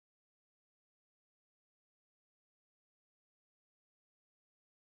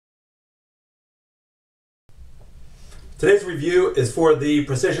Today's review is for the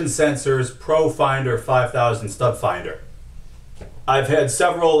Precision Sensors ProFinder 5000 stud finder. I've had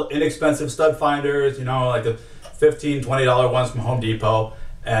several inexpensive stud finders, you know, like the $15, $20 ones from Home Depot,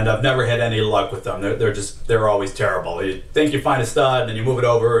 and I've never had any luck with them. They're always terrible. You think you find a stud, and then you move it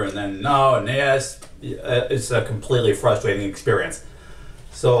over, and then no, and yes, it's a completely frustrating experience.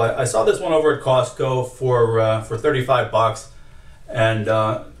 So I saw this one over at Costco for 35 bucks, and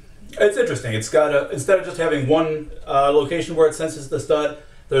it's interesting. It's got instead of just having one location where it senses the stud,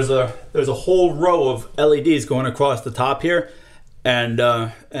 there's a whole row of LEDs going across the top here, and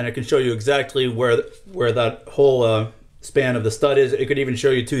it can show you exactly where that whole span of the stud is. It could even show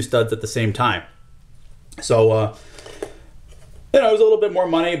you two studs at the same time. So you know, it was a little bit more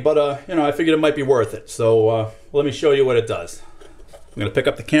money, but you know, I figured it might be worth it. So let me show you what it does. I'm going to pick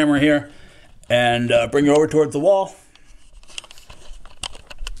up the camera here and bring it over towards the wall.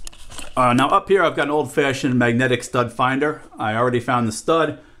 Now up here I've got an old-fashioned magnetic stud finder. I already found the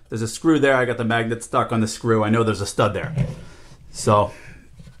stud. There's a screw there. I got the magnet stuck on the screw. I know there's a stud there. So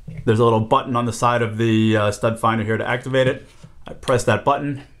there's a little button on the side of the stud finder here to activate it. I press that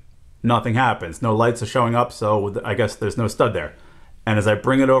button. Nothing happens. No lights are showing up, so I guess there's no stud there. And as I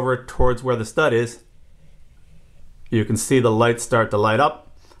bring it over towards where the stud is, you can see the lights start to light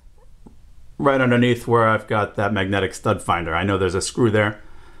up right underneath where I've got that magnetic stud finder. I know there's a screw there.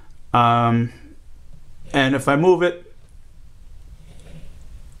 And if I move it,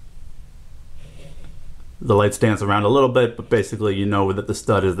 the lights dance around a little bit, but basically you know that the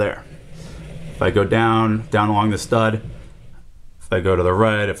stud is there. If I go down along the stud, if I go to the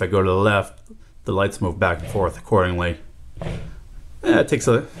right, if I go to the left, the lights move back and forth accordingly.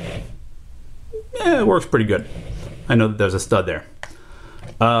 It works pretty good. I know that there's a stud there.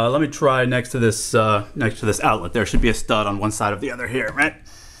 Let me try next to this outlet. There should be a stud on one side of the other here, right?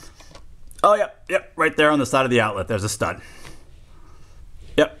 Oh, yep, right there on the side of the outlet, there's a stud.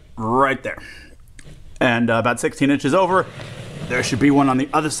 Yep, right there. And about 16 inches over, there should be one on the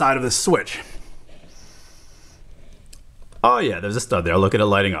other side of the switch. Oh yeah, there's a stud there. Look at it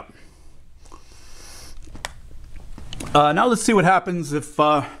lighting up. Now let's see what happens if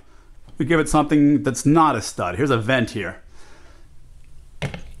we give it something that's not a stud. Here's a vent here.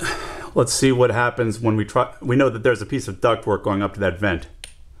 Let's see what happens when we try. We know that there's a piece of ductwork going up to that vent.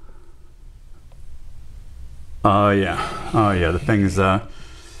 Oh yeah, the thing's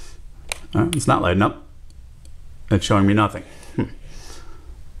it's not lighting up. It's showing me nothing.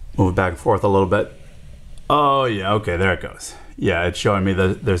 Move it back and forth a little bit. Oh yeah, okay, there it goes. Yeah, it's showing me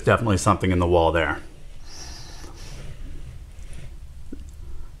that there's definitely something in the wall there.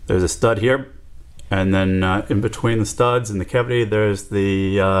 There's a stud here, and then in between the studs and the cavity, there's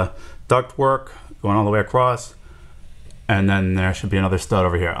the ductwork going all the way across, and then there should be another stud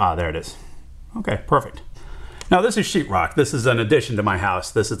over here. Ah, there it is. Okay, perfect. Now this is sheetrock. This is an addition to my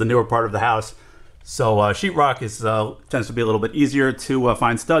house. This is the newer part of the house. So sheetrock tends to be a little bit easier to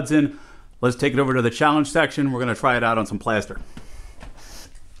find studs in. Let's take it over to the challenge section. We're gonna try it out on some plaster.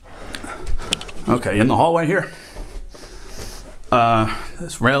 Okay, in the hallway here.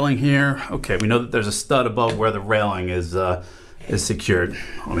 This railing here. Okay, we know that there's a stud above where the railing is secured.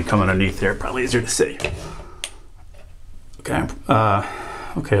 Let me come underneath here, probably easier to see. Okay,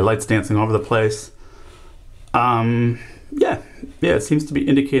 okay, lights dancing all over the place. Yeah, it seems to be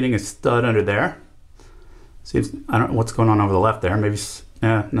indicating a stud under there. Seems, I don't know what's going on over the left there. Maybe,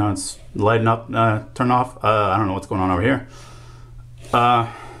 yeah, no, it's lighting up, turn off. I don't know what's going on over here.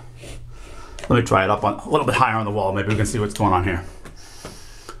 Let me try it up on a little bit higher on the wall. Maybe we can see what's going on here.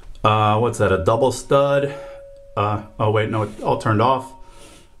 What's that, a double stud? Oh wait, no, it's all turned off.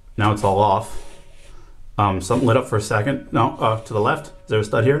 Now it's all off. Something lit up for a second. No, to the left. Is there a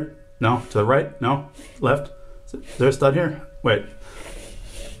stud here? No, to the right? No, left. Is there a stud here? Wait.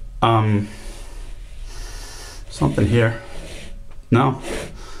 Something here. No.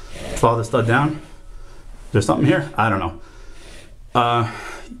 Follow the stud down. Is there something here? I don't know.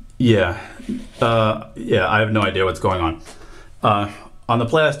 Yeah, I have no idea what's going on. On the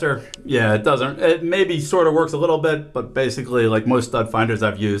plaster, yeah, it maybe sort of works a little bit, but basically, like most stud finders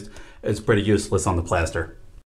I've used, it's pretty useless on the plaster.